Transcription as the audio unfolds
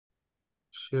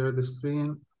share the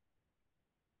screen.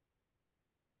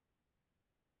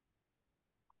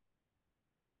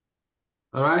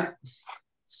 All right,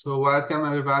 so welcome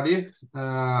everybody.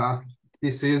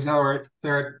 This is our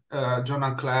third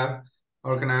journal club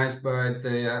organized by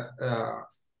the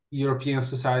European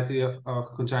Society of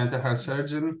Congenital Heart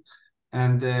Surgeon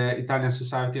and the Italian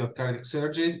Society of Cardiac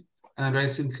Surgery, and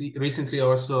recently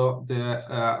also the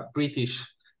British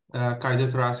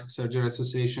Cardiothoracic Surgery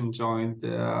Association joined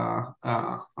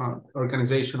the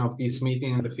organization of this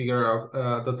meeting in the figure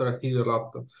of Dr. Attilio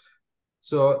Lotto.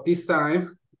 So this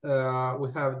time we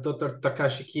have Dr.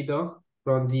 Takashi Kido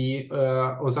from the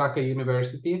Osaka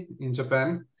University in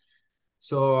Japan.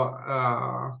 So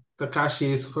Takashi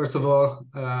is, first of all,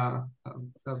 a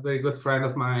very good friend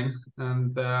of mine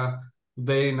and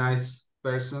very nice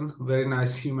person, very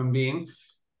nice human being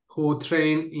who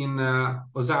trained in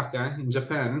Osaka in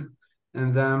Japan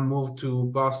and then moved to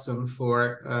Boston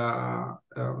for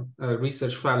a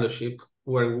research fellowship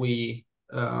where we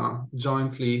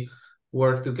jointly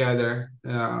work together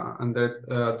under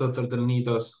Dr. Del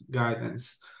Nido's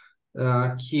guidance.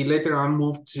 He later on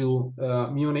moved to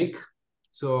Munich.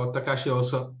 So Takashi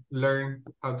also learned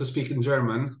how to speak in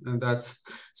German, and that's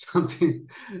something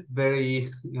very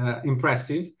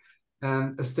impressive.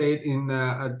 And stayed in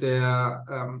at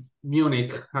the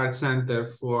Munich Heart Center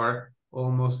for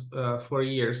almost 4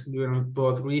 years, doing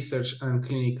both research and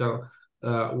clinical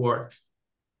work.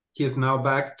 He is now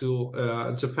back to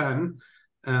Japan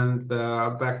and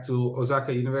back to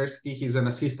Osaka University. He's an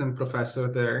assistant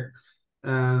professor there.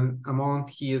 And among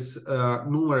his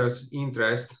numerous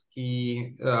interests,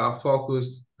 he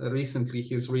focused recently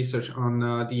his research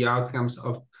on the outcomes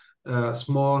of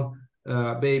small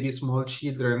babies, small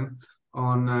children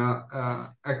on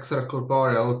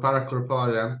extracorporeal,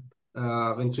 paracorporeal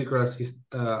ventricular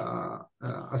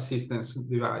assistance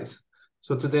device.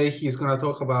 So today he's going to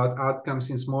talk about outcomes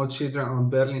in small children on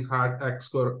Berlin Heart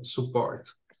EXCOR support.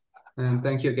 And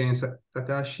thank you again,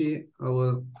 Takashi. I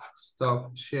will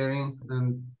stop sharing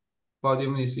and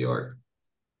podium is yours.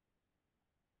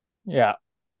 Yeah.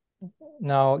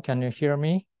 Now, can you hear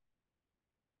me?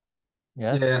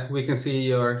 Yes. Yeah, we can see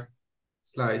your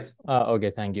slides.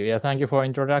 Okay, thank you. Yeah, thank you for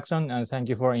introduction and thank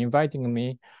you for inviting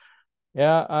me.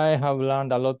 Yeah, I have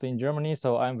learned a lot in Germany,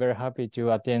 so I'm very happy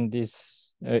to attend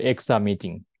this EXCSA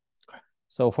meeting.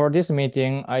 So for this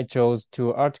meeting, I chose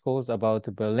 2 articles about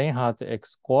Berlin Heart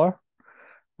EXCOR.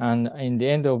 And in the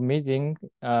end of meeting,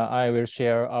 I will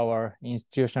share our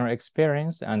institutional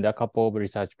experience and a couple of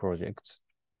research projects.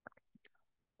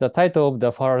 The title of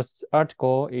the first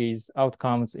article is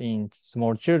Outcomes in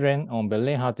Small Children on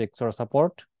Berlin Heart EXCOR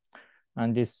Support.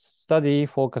 And this study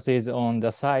focuses on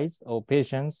the size of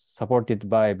patients supported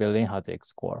by Berlin Heart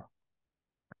EXCOR.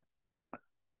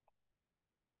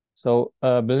 So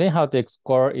Berlin Heart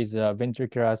EXCOR is a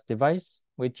ventricular device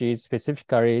which is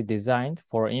specifically designed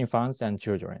for infants and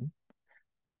children.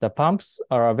 The pumps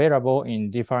are available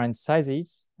in different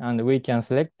sizes, and we can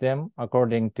select them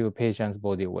according to patient's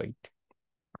body weight.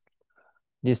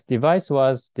 This device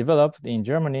was developed in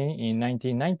Germany in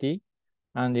 1990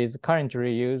 and is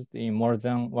currently used in more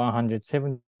than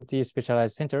 170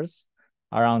 specialized centers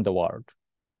around the world.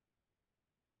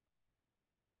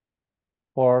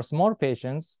 For small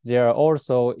patients, there are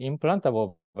also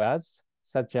implantable VADs,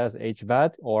 such as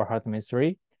HVAD or heart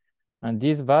mystery, and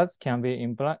these VADs can be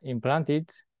implanted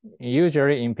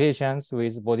usually in patients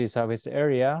with body surface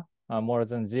area more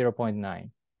than 0.9.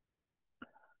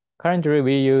 Currently,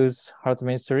 we use heart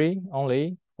mystery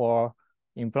only for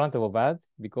implantable VAD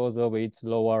because of its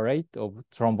lower rate of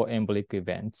thromboembolic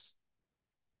events.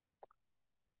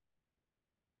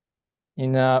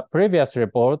 In a previous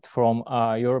report from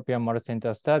a European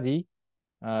multicenter study,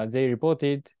 they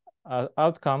reported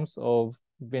outcomes of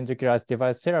ventricular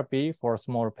device therapy for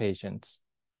small patients.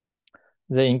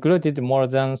 They included more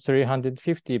than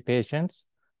 350 patients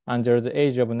under the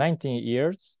age of 19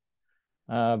 years,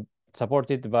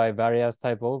 supported by various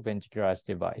types of ventricular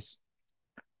device.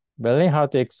 Berlin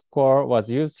Heart EXCOR was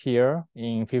used here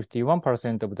in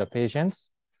 51% of the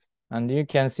patients, and you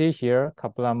can see here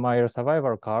Kaplan-Meier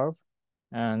survival curve,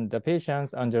 and the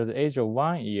patients under the age of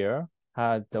 1 year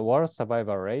had the worst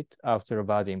survival rate after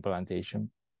VAD implantation.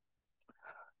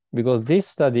 Because this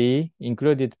study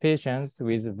included patients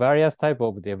with various types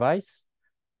of device,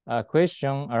 a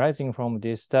question arising from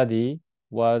this study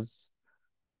was,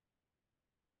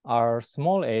 are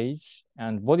small age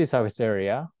and body surface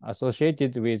area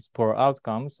associated with poor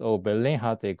outcomes of Berlin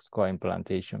Heart EXCOR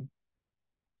implantation?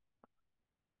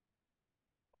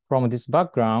 From this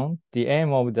background, the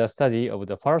aim of the study of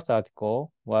the first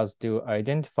article was to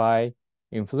identify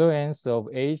influence of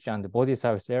age and body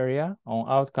surface area on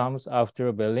outcomes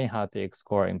after Berlin heart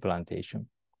EXCOR implantation,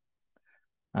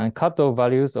 and cutoff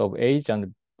values of age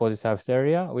and body surface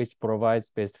area, which provides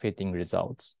best fitting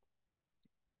results.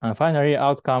 And finally,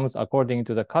 outcomes according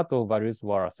to the cutoff values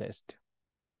were assessed.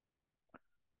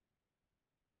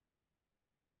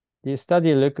 The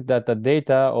study looked at the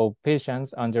data of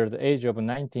patients under the age of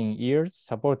 19 years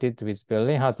supported with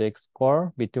Berlin heart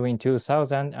EXCOR between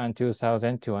 2000 and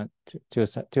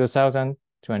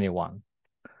 2021.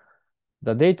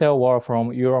 The data were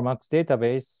from Euromax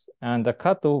database, and the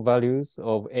cutoff values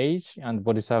of age and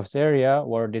body surface area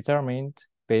were determined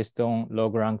based on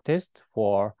log rank test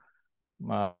for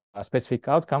specific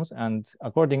outcomes. And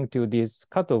according to these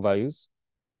cutoff values,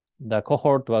 the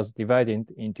cohort was divided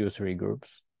into 3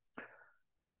 groups.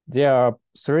 There are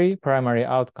 3 primary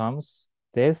outcomes: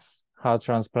 death, heart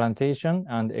transplantation,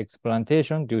 and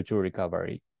explantation due to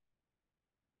recovery.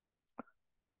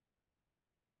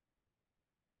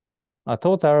 A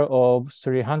total of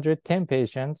 310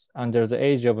 patients under the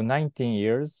age of 19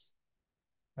 years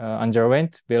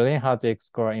underwent Berlin heart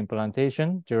EXCOR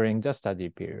implantation during the study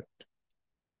period.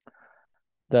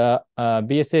 The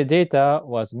BSA data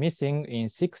was missing in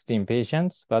 16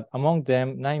 patients, but among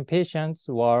them, 9 patients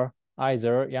were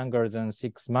either younger than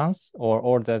 6 months or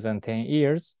older than 10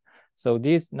 years. So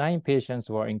these 9 patients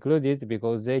were included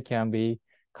because they can be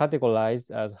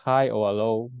categorized as high or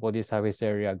low body surface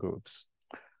area groups.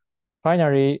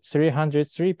 Finally,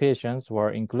 303 patients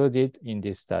were included in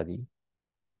this study.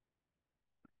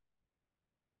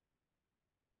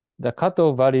 The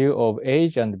cutoff value of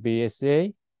age and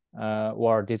BSA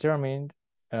were determined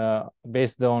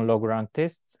based on log rank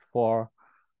tests for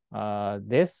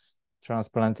death,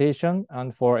 transplantation,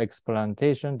 and for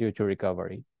explantation due to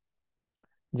recovery.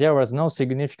 There was no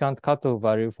significant cutoff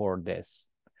value for death.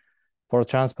 For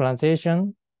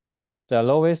transplantation, the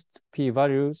lowest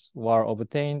p-values were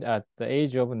obtained at the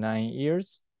age of 9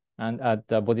 years and at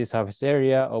the body surface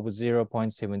area of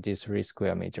 0.73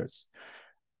 square meters.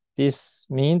 This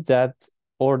means that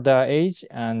older age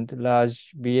and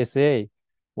large BSA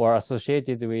were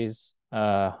associated with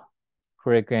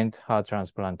frequent heart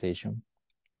transplantation.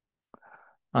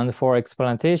 And for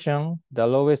explantation, the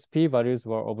lowest p-values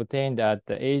were obtained at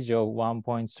the age of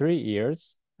 1.3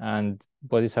 years and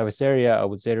body surface area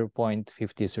of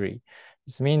 0.53.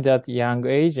 This means that young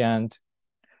age and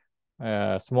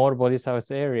small body surface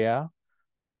area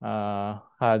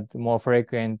had more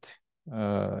frequent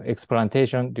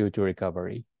explantation due to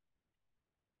recovery.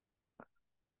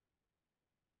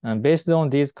 And based on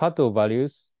these cutoff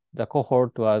values, the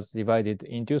cohort was divided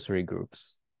into 3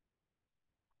 groups.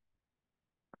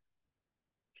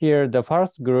 Here, the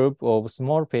first group of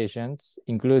small patients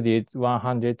included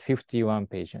 151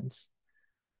 patients.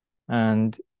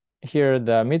 And here,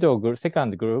 the middle group,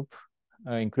 second group,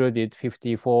 included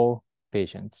 54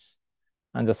 patients.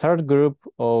 And the third group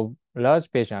of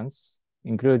large patients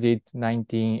included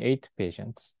 98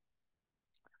 patients.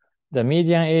 The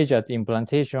median age at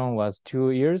implantation was 2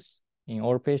 years in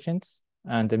all patients,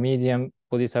 and the median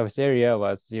body surface area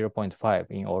was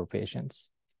 0.5 in all patients.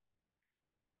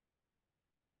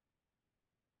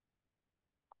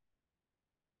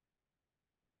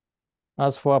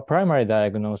 As for primary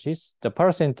diagnosis, the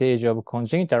percentage of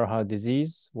congenital heart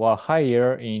disease were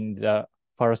higher in the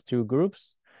first 2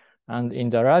 groups, and in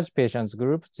the large patients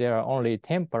group, there are only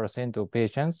 10% of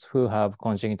patients who have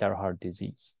congenital heart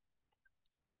disease.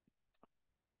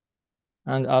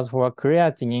 And as for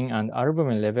creatinine and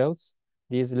albumin levels,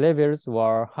 these levels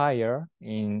were higher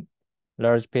in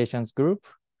large patients group,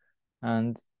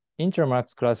 and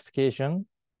Intermax classification,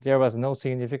 there was no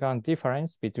significant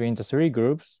difference between the 3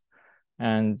 groups,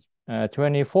 and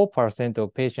 24%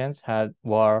 of patients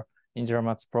were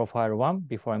Intermax profile 1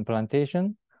 before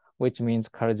implantation, which means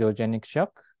cardiogenic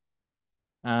shock,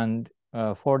 and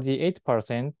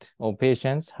 48% of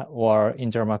patients were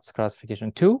Intermax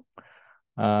classification 2,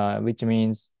 which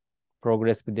means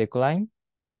progressive decline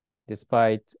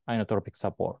despite inotropic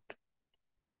support.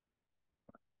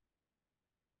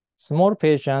 Small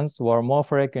patients were more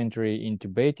frequently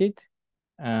intubated,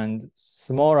 and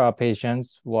smaller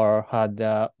patients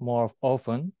had more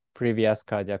often previous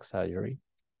cardiac surgery.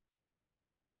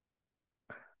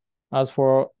 As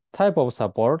for type of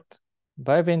support,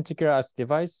 biventricular assist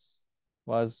device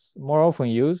was more often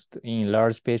used in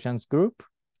large patients group,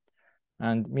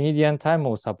 and median time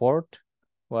of support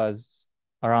was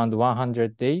around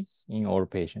 100 days in all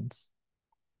patients.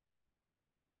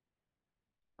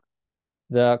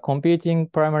 The competing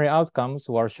primary outcomes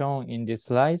were shown in these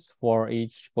slides for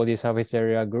each body surface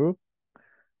area group.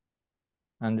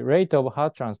 And the rate of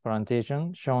heart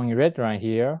transplantation, shown in red line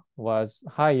here, was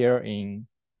higher in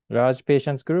large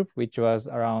patients group, which was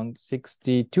around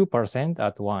 62%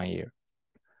 at 1 year.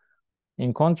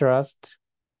 In contrast,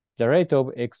 the rate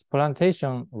of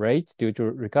explantation rate due to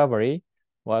recovery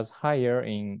was higher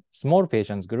in small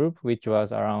patients group, which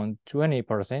was around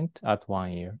 20% at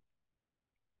 1 year.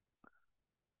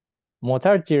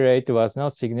 Mortality rate was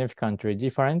not significantly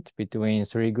different between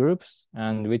three groups,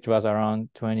 and which was around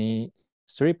 23%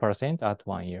 at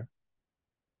 1 year.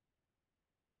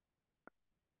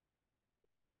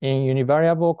 In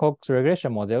univariable Cox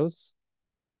regression models,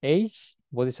 age,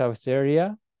 body surface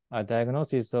area, a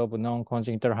diagnosis of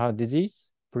non-congenital heart disease,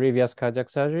 previous cardiac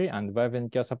surgery, and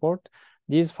biventricular support,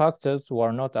 these factors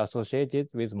were not associated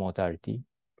with mortality.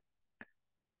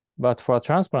 But for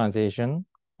transplantation,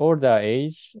 older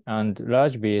age and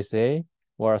large BSA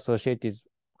were associated with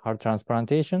heart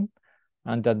transplantation,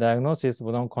 and the diagnosis of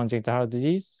non-congenital heart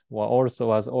disease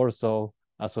was also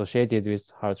associated with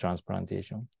heart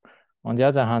transplantation. On the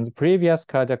other hand, previous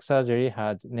cardiac surgery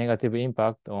had negative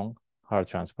impact on heart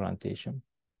transplantation.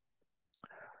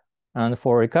 And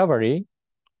for recovery,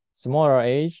 smaller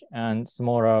age and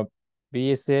smaller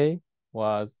BSA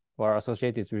were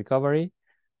associated with recovery,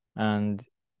 and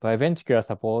biventricular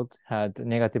support had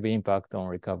negative impact on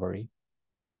recovery.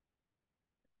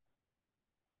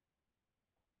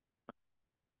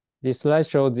 This slide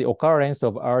shows the occurrence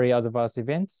of early adverse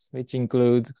events, which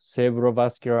include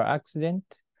cerebrovascular accident,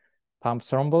 pump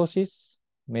thrombosis,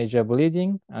 major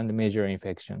bleeding, and major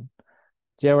infection.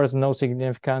 There was no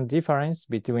significant difference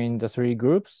between the three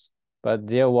groups, but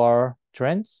there were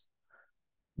trends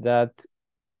that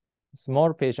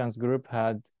small patients group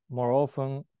had more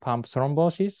often pump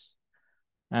thrombosis,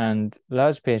 and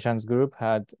large patients group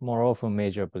had more often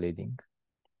major bleeding.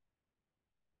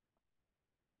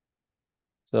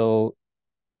 So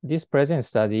this present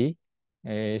study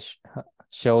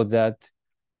showed that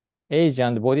age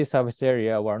and body surface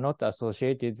area were not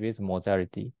associated with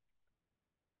mortality.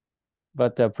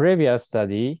 But the previous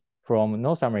study from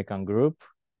North American group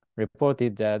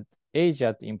reported that age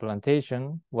at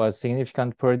implantation was a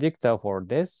significant predictor for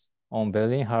death on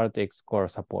Berlin heart EXCOR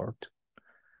support.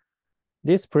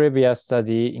 This previous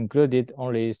study included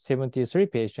only 73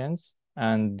 patients,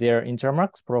 and their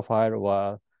intermax profile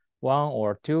was 1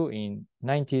 or 2 in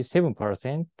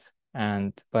 97%,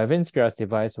 and biventricular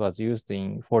device was used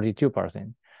in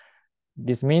 42%.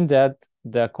 This means that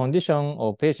the condition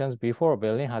of patients before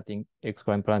Berlin heart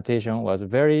EXCOR implantation was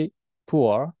very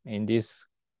poor in this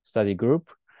study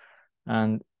group,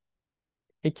 and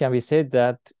it can be said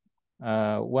that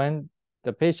when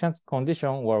the patient's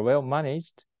condition were well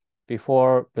managed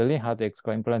before Berlin heart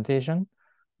EXCOR implantation,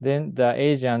 then the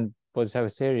age and body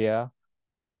surface area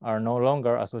are no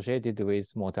longer associated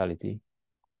with mortality.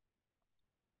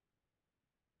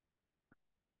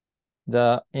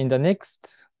 In the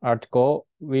next article,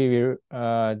 we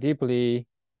will deeply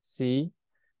see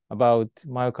about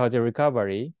myocardial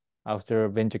recovery after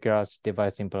ventricular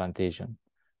device implantation.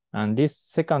 And this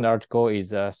second article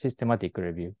is a systematic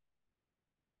review.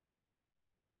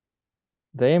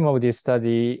 The aim of this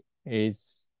study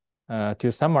is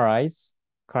to summarize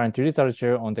current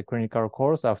literature on the clinical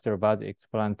course after bad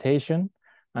explantation,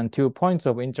 and 2 points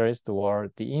of interest were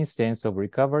the incidence of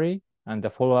recovery and the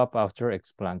follow-up after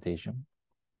explantation.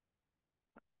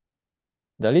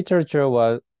 The literature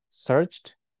was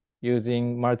searched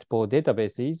using multiple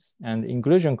databases, and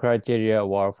inclusion criteria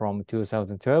were from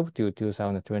 2012 to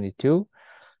 2022,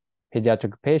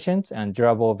 pediatric patients, and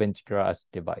durable ventricular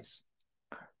assist device.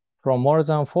 From more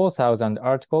than 4,000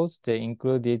 articles, they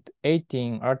included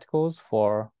 18 articles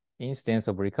for incidence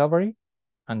of recovery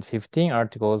and 15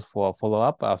 articles for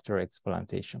follow-up after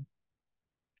explantation.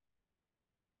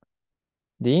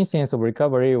 The incidence of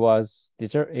recovery was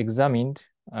examined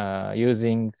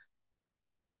using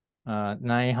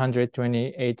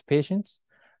 928 patients.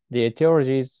 The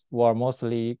etiologies were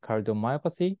mostly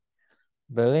cardiomyopathy.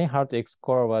 Berlin heart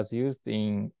EXCOR was used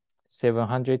in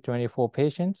 724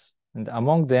 patients, and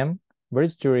among them,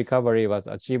 bridge to recovery was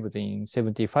achieved in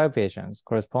 75 patients,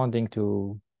 corresponding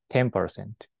to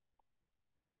 10%.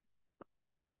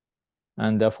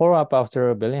 And the follow-up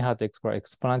after Berlin heart EXCOR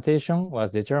explantation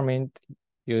was determined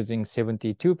using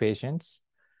 72 patients,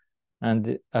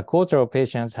 and a quarter of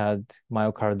patients had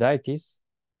myocarditis.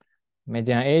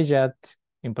 Median age at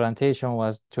implantation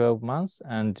was 12 months,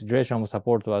 and duration of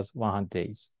support was 100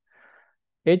 days.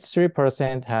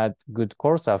 83% had good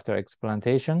course after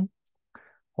explantation,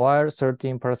 while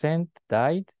 13%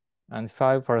 died, and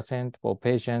 5% of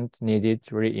patients needed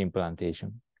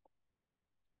re-implantation.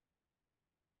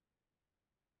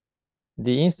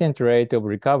 The incident rate of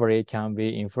recovery can be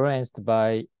influenced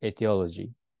by etiology.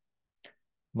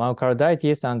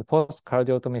 Myocarditis and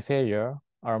post-cardiotomy failure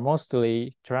are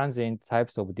mostly transient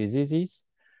types of diseases,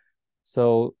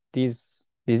 so these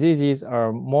diseases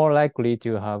are more likely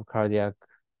to have cardiac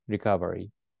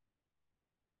recovery.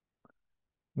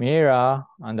 Miera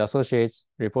and associates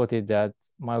reported that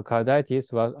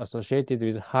myocarditis was associated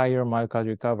with higher myocardial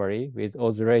recovery with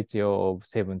odds ratio of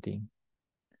 17.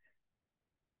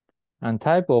 And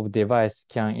type of device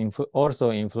can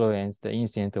also influence the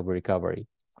incidence of recovery.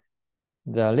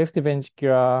 The left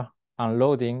ventricular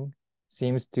unloading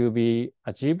seems to be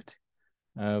achieved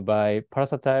by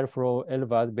pulsatile flow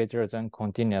LVAD better than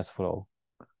continuous flow.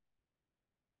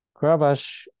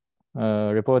 Kravash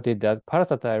reported that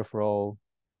pulsatile flow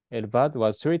LVAD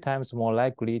was 3 times more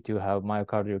likely to have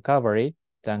myocardial recovery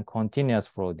than continuous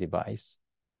flow device.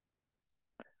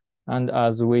 And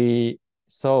as we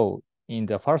saw in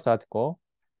the first article,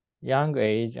 young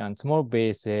age and small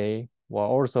BSA were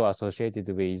also associated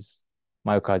with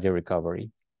myocardial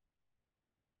recovery.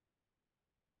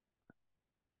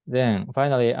 Then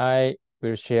finally, I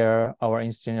will share our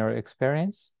institutional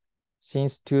experience.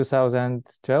 Since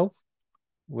 2012,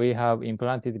 we have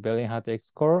implanted Berlin heart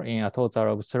EXCOR in a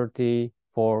total of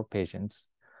 34 patients.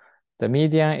 The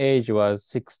median age was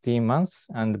 16 months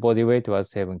and body weight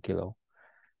was 7 kilo.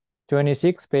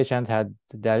 26 patients had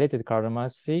dilated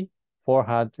cardiomyopathy, 4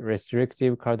 had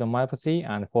restrictive cardiomyopathy,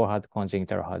 and 4 had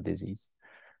congenital heart disease.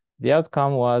 The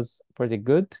outcome was pretty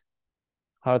good.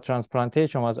 Heart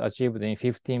transplantation was achieved in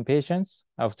 15 patients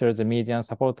after the median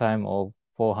support time of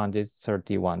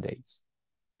 431 days.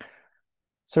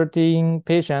 13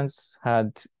 patients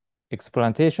had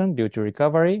explantation due to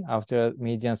recovery after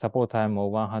median support time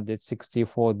of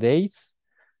 164 days.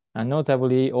 And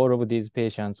notably, all of these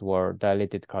patients were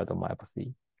dilated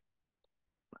cardiomyopathy.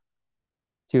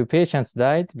 2 patients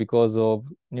died because of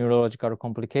neurological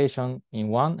complication in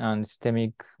 1 and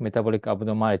systemic metabolic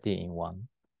abnormality in 1.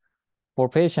 4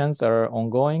 patients are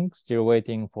ongoing, still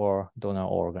waiting for donor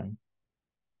organ.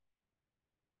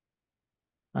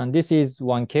 And this is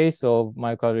one case of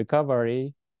myocardial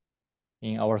recovery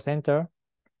in our center.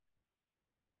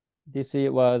 This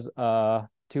was a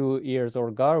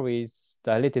 2-year-old girl with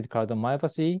dilated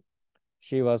cardiomyopathy.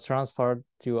 She was transferred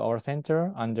to our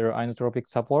center under inotropic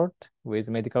support with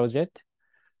medical jet.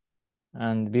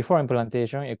 And before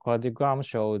implantation, echocardiogram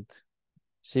showed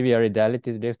severely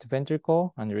dilated left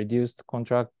ventricle and reduced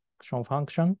contraction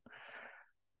function.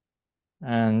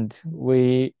 And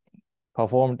we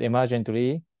performed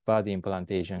emergently VAD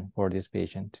implantation for this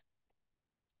patient.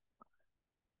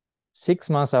 6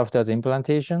 months after the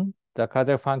implantation, the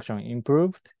cardiac function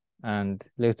improved and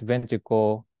left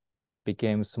ventricle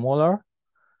became smaller.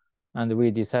 And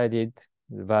we decided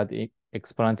VAD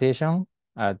explantation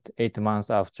at 8 months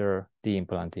after the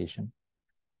implantation.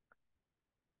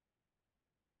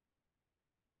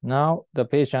 Now the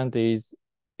patient is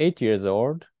 8 years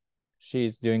old. She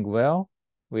is doing well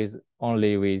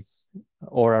only with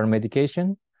oral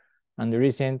medication, and the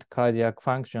recent cardiac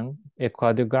function,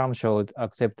 echocardiogram showed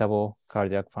acceptable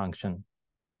cardiac function.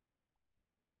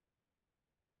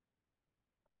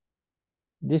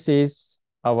 This is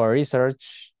our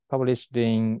research published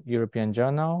in European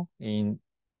Journal in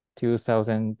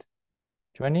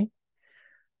 2020.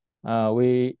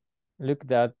 We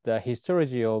looked at the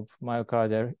histology of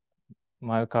myocardial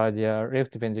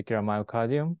left ventricular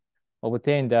myocardium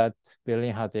obtained at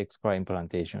Berlin heart EXCOR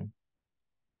implantation.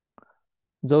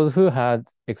 Those who had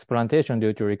explantation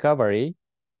due to recovery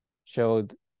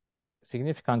showed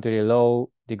significantly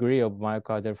low degree of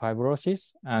myocardial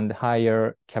fibrosis and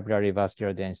higher capillary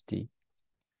vascular density.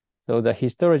 So the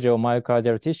histology of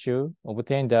myocardial tissue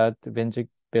obtained at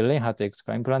Berlin heart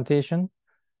EXCOR implantation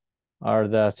are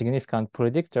the significant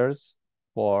predictors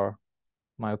for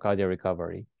myocardial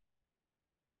recovery.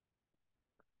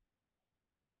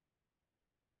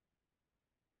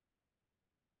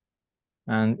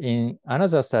 And in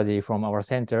another study from our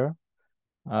center,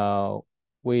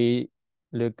 we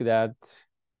looked at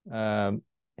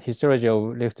histology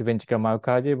of left ventricular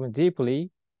myocardium deeply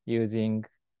using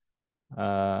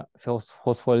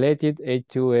phosphorylated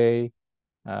A2A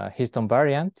histone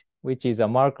variant, which is a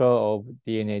marker of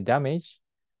DNA damage.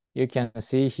 You can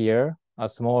see here a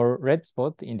small red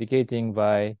spot indicating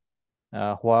by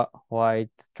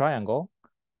white triangle.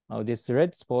 This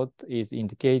red spot is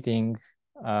indicating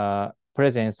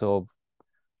presence of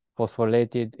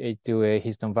phosphorylated A2A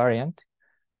histone variant,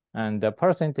 and the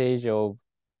percentage of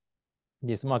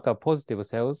these marker positive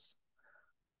cells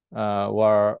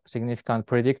were significant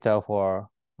predictor for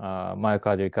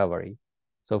myocardial recovery.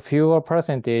 So fewer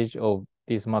percentage of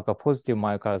these marker positive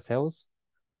myocardial cells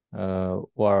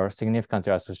were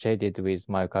significantly associated with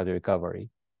myocardial recovery.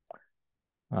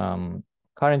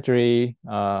 Currently,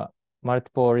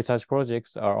 multiple research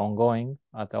projects are ongoing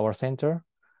at our center,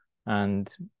 and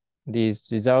these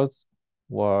results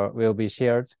will be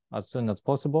shared as soon as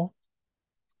possible.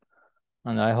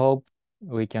 And I hope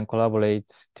we can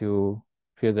collaborate to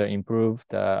further improve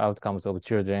the outcomes of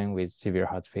children with severe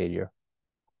heart failure.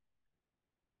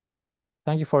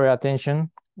 Thank you for your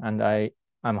attention, and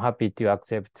I'm happy to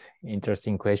accept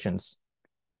interesting questions.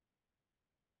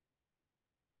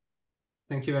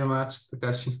 Thank you very much,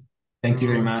 Takashi. Thank you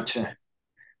very much.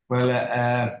 Well,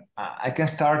 I can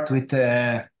start with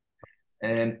a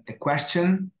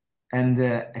question and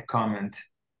a comment.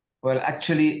 Well,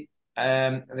 actually,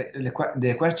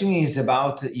 the question is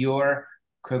about your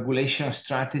coagulation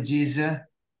strategies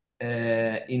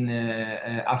after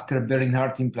bearing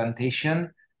heart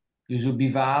implantation. Use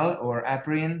Bival or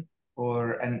heparin,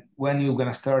 and when you're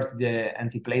gonna start the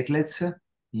antiplatelets,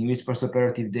 in which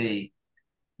postoperative day?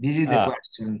 This is the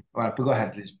question. Well, go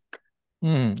ahead, please.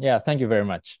 Yeah, thank you very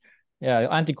much. Yeah,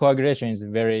 anticoagulation is a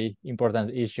very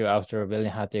important issue after bearing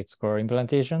heart EXCOR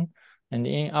implantation. And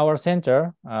in our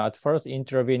center, at first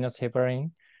intravenous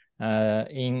heparin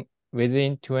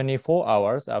within 24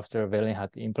 hours after bearing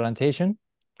heart implantation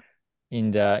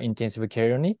in the intensive care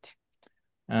unit.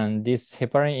 And this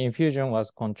heparin infusion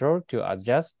was controlled to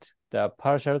adjust the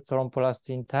partial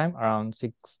thromboplastin time around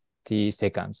 60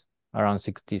 seconds.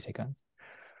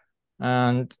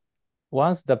 And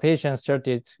once the patient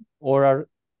started oral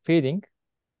feeding,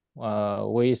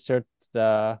 we start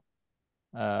the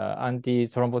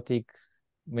antithrombotic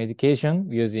medication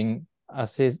using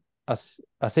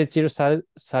acetylsalicylate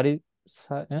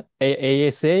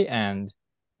ASA and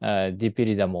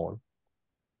dipyridamole.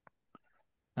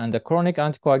 And the chronic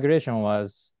anticoagulation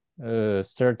was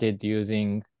started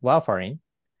using warfarin,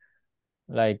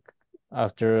 like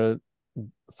after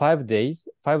 5 days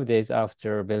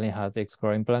after bearing heart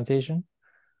EXCOR implantation.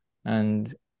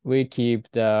 And we keep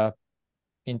the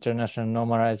international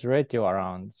normalized ratio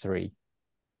around 3.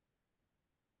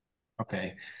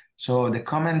 Okay, so the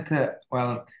comment,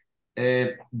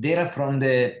 data from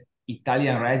the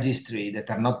Italian registry that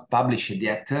are not published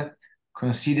yet,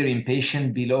 considering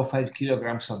patient below 5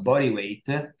 kilograms of body weight,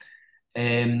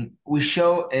 we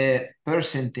show a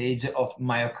percentage of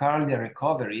myocardial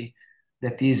recovery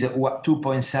that is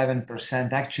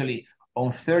 2.7%. Actually,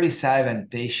 on 37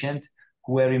 patients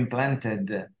who were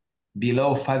implanted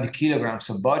below 5 kilograms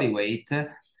of body weight,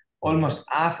 almost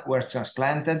half were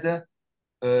transplanted,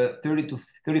 30 to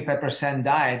 35%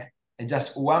 died, and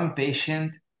just one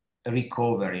patient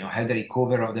recovered, had the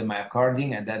recovery of the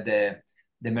myocardium, and that the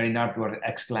marine heart were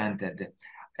explanted.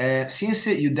 Since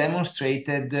you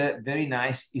demonstrated very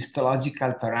nice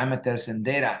histological parameters and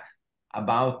data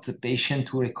about the patient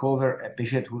who recovered, a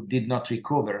patient who did not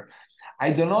recover,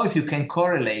 I don't know if you can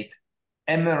correlate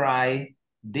MRI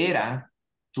data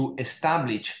to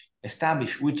establish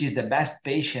which is the best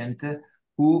patient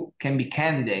who can be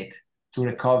candidate to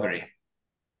recovery.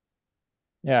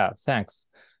 Yeah, thanks.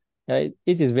 It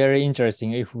is very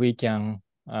interesting if we can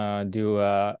do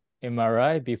a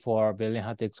MRI before bearing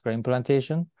heart EXCOR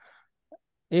implantation.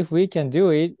 If we can do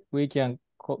it, we can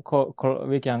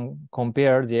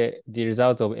compare the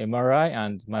result of MRI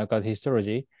and myocardial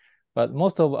histology. But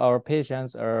most of our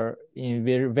patients are in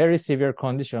very severe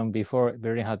condition before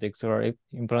bearing heart EXCOR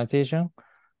implantation.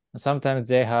 Sometimes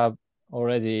they have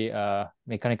already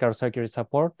mechanical circulatory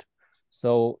support.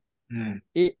 So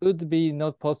it would be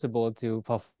not possible to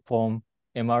perform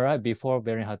MRI before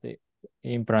bearing heart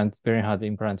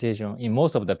implantation in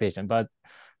most of the patients. But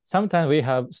sometimes we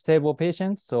have stable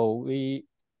patients, so we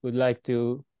would like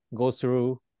to go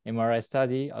through MRI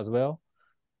study as well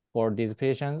for these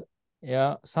patients.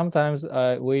 Yeah, sometimes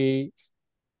we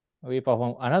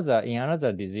perform in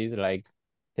another disease like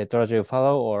tetralogy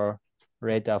fallow or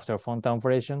rate after Fontan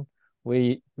operation.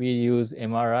 We use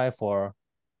MRI for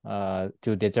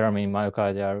to determine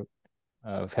myocardial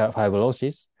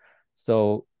fibrosis.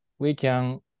 So we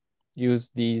can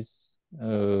use this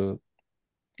MRI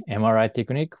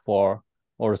technique for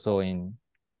also in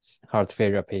heart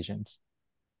failure patients.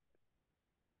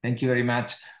 Thank you very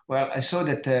much. Well, I saw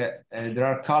that there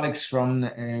are colleagues from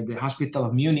the Hospital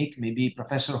of Munich, maybe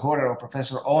Professor Horer or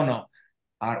Professor Ono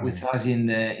are with us in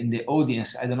the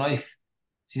audience. I don't know if,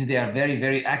 since they are very,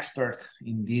 very expert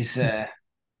in this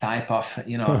type of,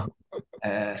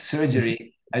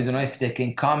 surgery, I don't know if they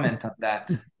can comment on that.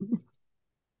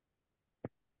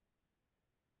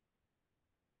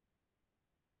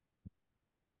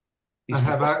 I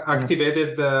have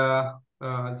activated the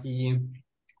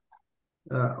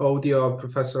audio of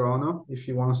Professor Ono if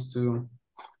he wants to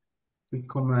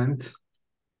comment.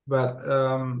 But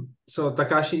so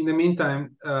Takashi, in the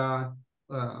meantime,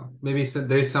 maybe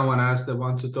there is someone else that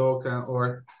want to talk,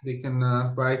 or they can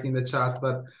write in the chat.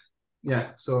 But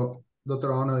yeah, so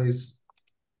Dr. Ono is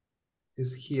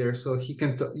here, so he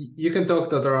can. You can talk,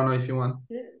 Dr. Ono, if you want.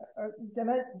 Can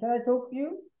I talk to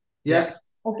you? Yeah.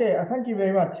 Okay. Thank you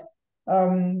very much,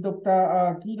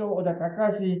 Dr. Kido or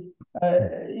Takashi.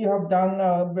 You have done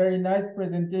a very nice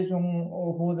presentation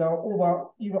for the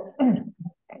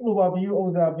overview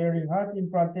of the bearing heart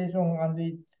implantation and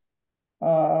its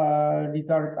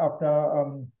result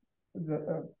after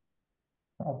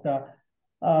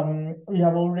we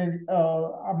have already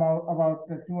about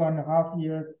 2.5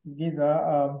 years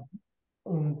together.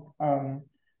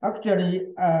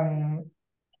 Actually,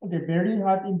 the bearing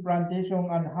heart implantation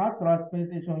and heart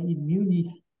transplantation in Munich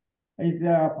is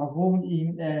performed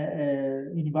in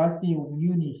University of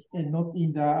Munich and not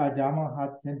in the German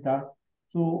Heart Center.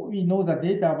 So we know the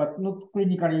data, but not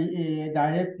clinically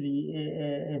directly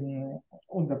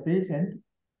on the patient.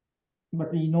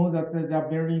 But we know that the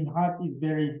bearing heart is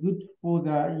very good for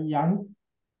the young,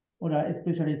 or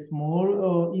especially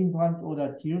small infant or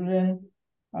the children.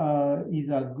 Is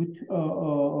a good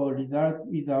result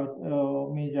without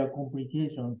major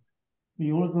complications.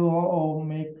 We also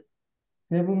make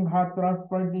 7 heart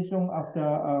transplantation after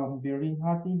bearing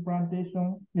heart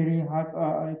implantation, bearing heart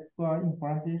EXCOR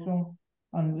implantation,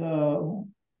 and all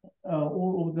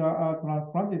of the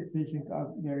transplanted patients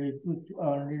are very good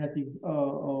relative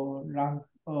long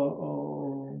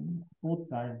support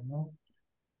time.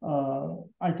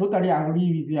 I totally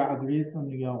agree with your aggression,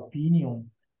 your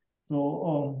opinion.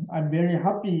 So I'm very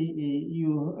happy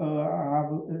you have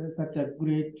such a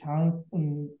great chance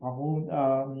to perform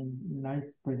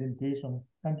nice presentation.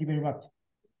 Thank you very much.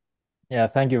 Yeah,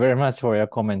 thank you very much for your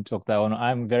comment, Dr. Ono.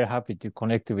 I'm very happy to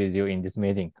connect with you in this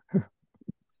meeting.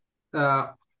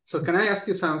 So can I ask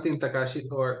you something,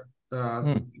 Takashi or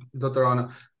Dr. Ono?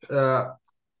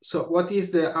 So what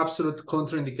is the absolute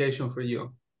contraindication for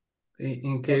you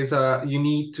in case you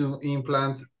need to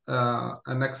implant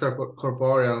an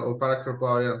extracorporeal or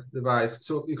paracorporeal device?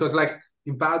 So because like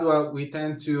in Padua, we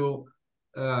tend to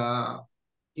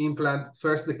implant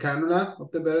first the cannula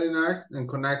of the bearing heart and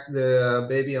connect the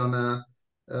baby on a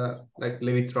like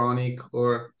Levitronic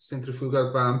or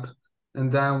centrifugal pump,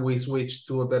 and then we switch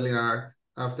to a bearing heart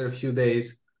after a few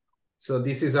days. So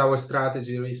this is our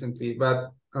strategy recently,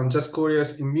 but I'm just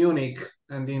curious, in Munich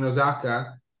and in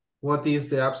Osaka, what is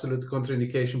the absolute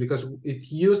contraindication? Because it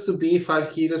used to be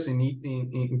 5 kilos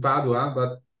in Padua,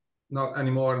 but not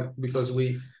anymore, because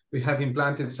we have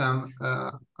implanted some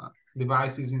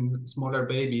devices in smaller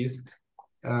babies.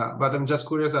 But I'm just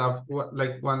curious of what,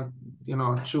 like one,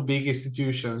 2 big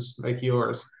institutions like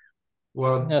yours,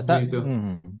 what do you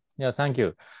do? Yeah, thank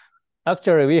you.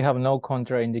 Actually, we have no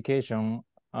contraindication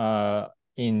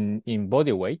in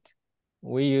body weight.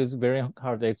 We use bearing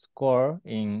heart EXCOR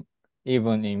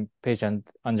even in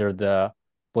patients under the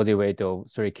body weight of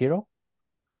 3 kilo.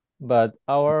 But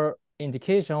our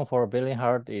indication for bearing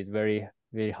heart is very,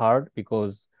 very hard,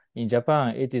 because in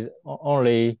Japan, it is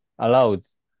only allowed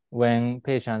when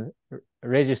patient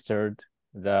registered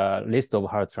the list of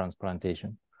heart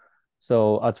transplantation.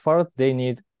 So at first, they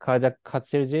need cardiac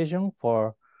catheterization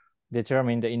for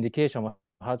determine the indication of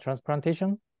heart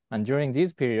transplantation. And during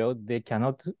this period, they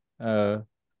cannot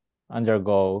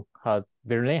undergo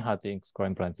bearing heart EXCOR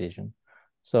implantation.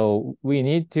 So we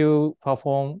need to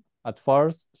perform at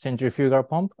first centrifugal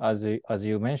pump, as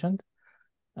you mentioned.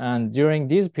 And during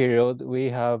this period, we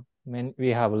have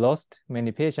lost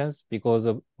many patients because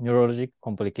of neurologic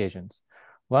complications.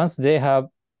 Once they have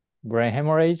brain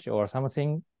hemorrhage or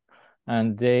something,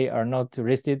 and they are not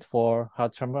listed for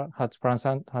heart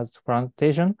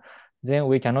transplantation, then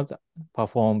we cannot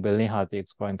perform bearing heart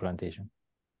EXCOR implantation.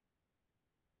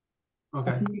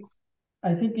 Okay.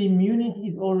 I think in Munich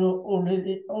is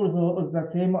also the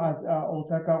same as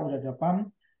Osaka or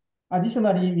Japan.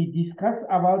 Additionally, we discussed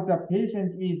about the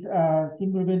patient with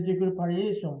single ventricle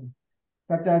palliation,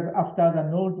 such as after the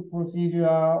node procedure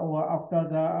or after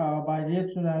the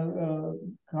bidirectional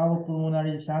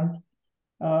cardiopulmonary shunt,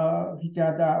 which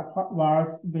are the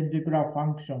worst ventricular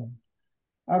function.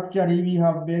 Actually, we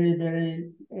have very,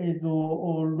 very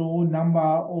low number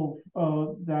of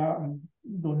the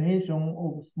donation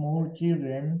of small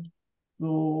children.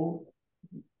 So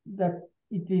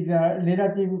it is a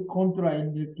relative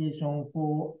contraindication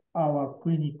for our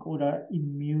clinic or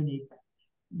in Munich,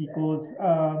 because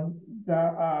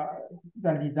the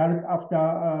result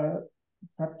after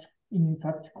such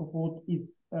cohort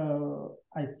is,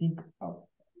 I think,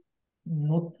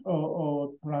 not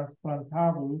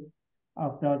transplantable.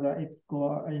 after the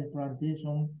EXCOR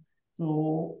implantation.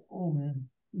 So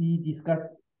we discuss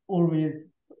always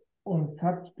on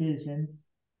such patients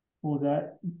for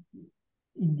the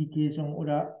indication or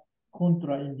the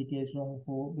contraindication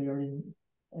for bearing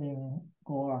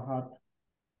core heart,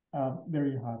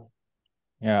 very hard.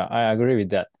 Yeah, I agree with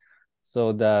that.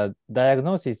 So the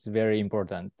diagnosis is very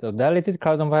important. The dilated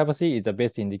carotid biopsy is the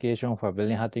best indication for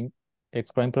bearing heart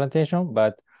EXCOR implantation,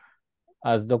 but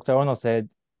as Dr. Ono said,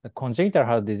 the congenital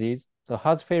heart disease, the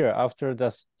heart failure after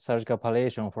the surgical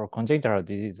palliation for congenital heart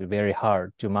disease is very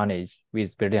hard to manage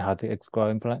with bearing heart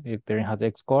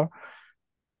EXCOR.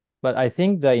 But I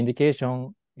think the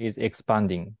indication is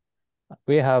expanding.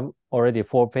 We have already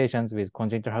 4 patients with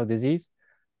congenital heart disease,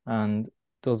 and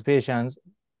those patients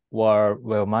were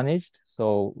well managed.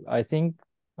 So I think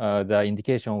the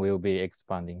indication will be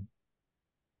expanding.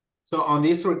 So on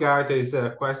this regard, there is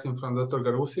a question from Dr.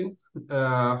 Garuffi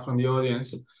from the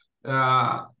audience,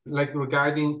 like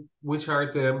regarding which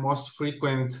are the most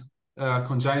frequent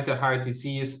congenital heart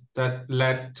disease that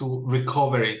led to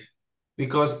recovery.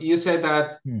 Because you said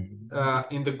that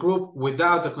in the group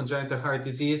without the congenital heart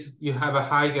disease, you have a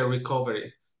higher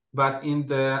recovery. But in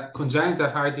the congenital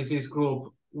heart disease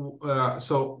group,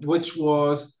 so which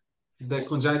was the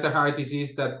congenital heart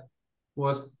disease that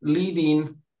was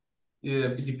leading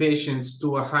the patients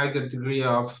to a higher degree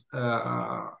of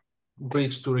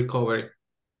bridge to recovery?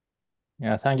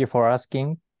 Yeah, thank you for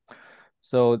asking.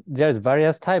 So there's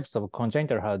various types of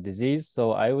congenital heart disease.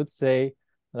 So I would say,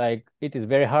 like, it is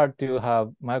very hard to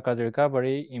have myocardial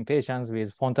recovery in patients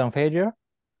with Fontan failure,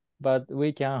 but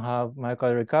we can have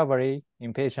myocardial recovery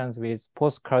in patients with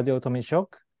post-cardiotomy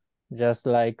shock, just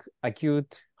like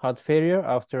acute heart failure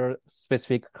after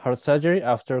specific heart surgery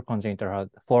after congenital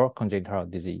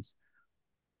heart disease.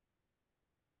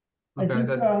 Okay, I think,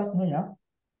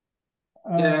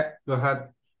 go ahead.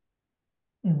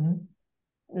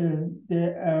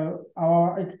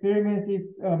 Our experience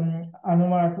is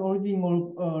anomalous origin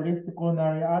of left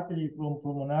coronary artery from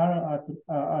pulmonary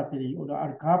artery or the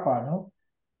alcapa, no?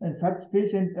 And such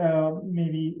patient may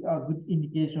be a good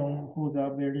indication for the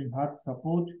bearing heart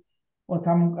support or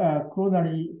some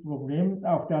coronary problem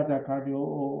after the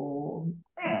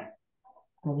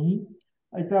cardiotomy.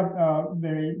 It's a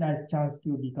very nice chance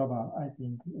to recover, I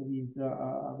think, with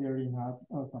bearing heart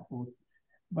support.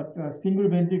 But single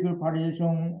ventricle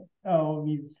palliation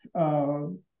with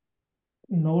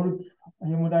node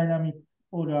hemodynamic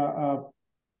or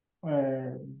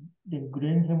the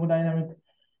grain hemodynamic,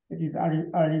 it is a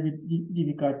little bit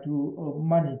difficult to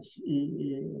manage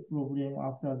a problem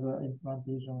after the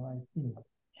implantation, I think.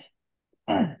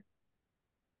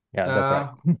 Yeah, that's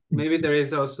right. Maybe there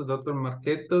is also Dr.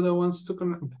 Marchetto that wants to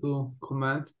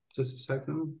comment. Just a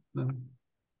second. Let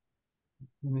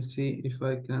me see if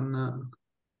I can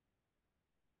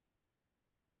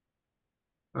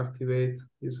activate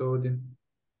his audio.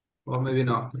 Or maybe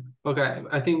not. Okay,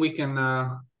 I think we can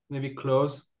maybe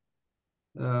close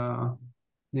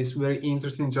this very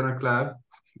interesting journal club.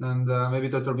 And maybe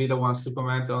Dr. Vida wants to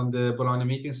comment on the Bologna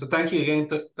meeting. So thank you again,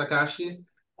 Takashi.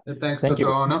 And thanks, Dr.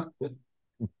 Ono.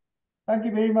 Thank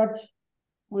you very much.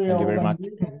 Thank you very much.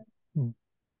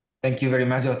 Thank you very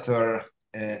much, Dr.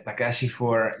 Takashi,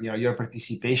 for your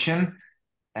participation.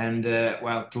 And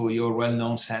well, to your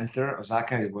well-known center,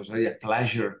 Osaka, it was really a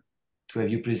pleasure to have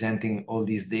you presenting all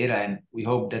this data. And we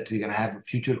hope that we're going to have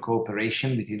future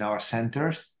cooperation between our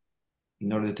centers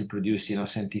in order to produce,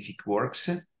 scientific works.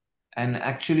 And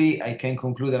actually, I can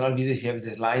conclude, and obviously if you have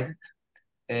the slide,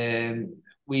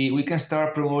 we can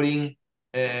start promoting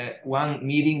one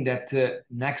meeting that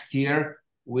next year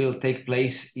will take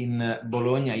place in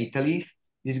Bologna, Italy.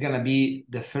 This is going to be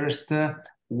the first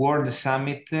World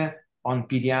Summit on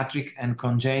pediatric and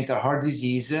congenital heart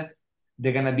disease. There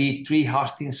are going to be 3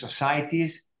 hosting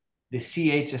societies: the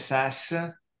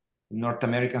ECHSA-SICCH, North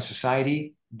American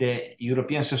Society, the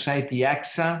European Society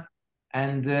EXCSA,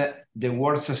 and the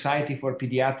World Society for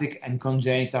Pediatric and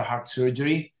Congenital Heart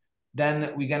Surgery.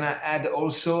 Then we're going to add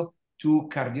also 2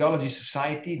 cardiology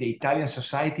society, the Italian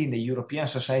Society and the European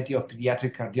Society of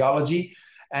Pediatric Cardiology.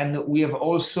 And we have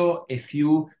also a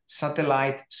few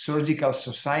satellite surgical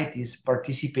societies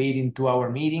participating to our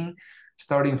meeting,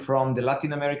 starting from the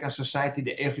Latin American Society,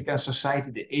 the African Society,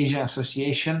 the Asian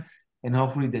Association, and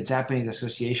hopefully the Japanese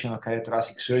Association of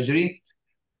Cardiothoracic Surgery.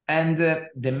 And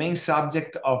the main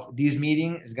subject of this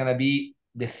meeting is going to be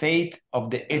the fate of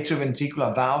the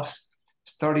atrioventricular valves,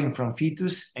 starting from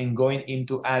fetus and going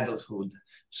into adulthood.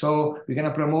 So we're going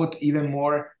to promote even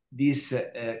more this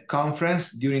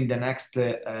conference during the next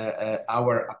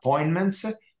our appointments.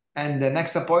 And the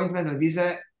next appointment of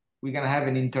Visa, we're going to have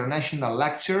an international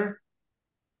lecture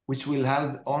which will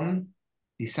held on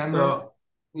December. So,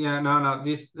 yeah, no.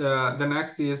 This the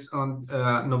next is on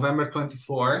November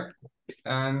 24,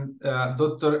 and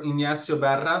Dr. Ignacio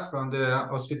Berra from the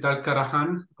Hospital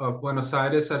Carajan of Buenos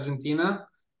Aires, Argentina,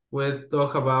 will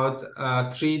talk about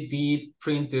a 3D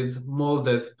printed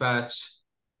molded patch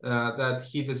that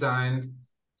he designed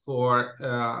for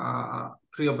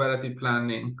preoperative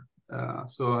planning.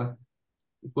 So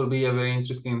it will be a very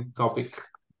interesting topic.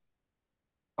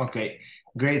 Okay,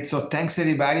 great. So thanks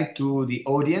everybody to the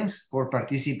audience for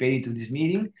participating to this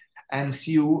meeting, and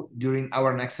see you during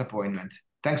our next appointment.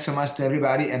 Thanks so much to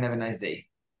everybody and have a nice day.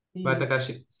 Bye,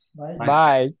 Takashi. Bye.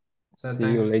 Bye. Thanks.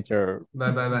 See you later.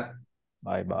 Bye.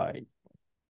 Bye bye.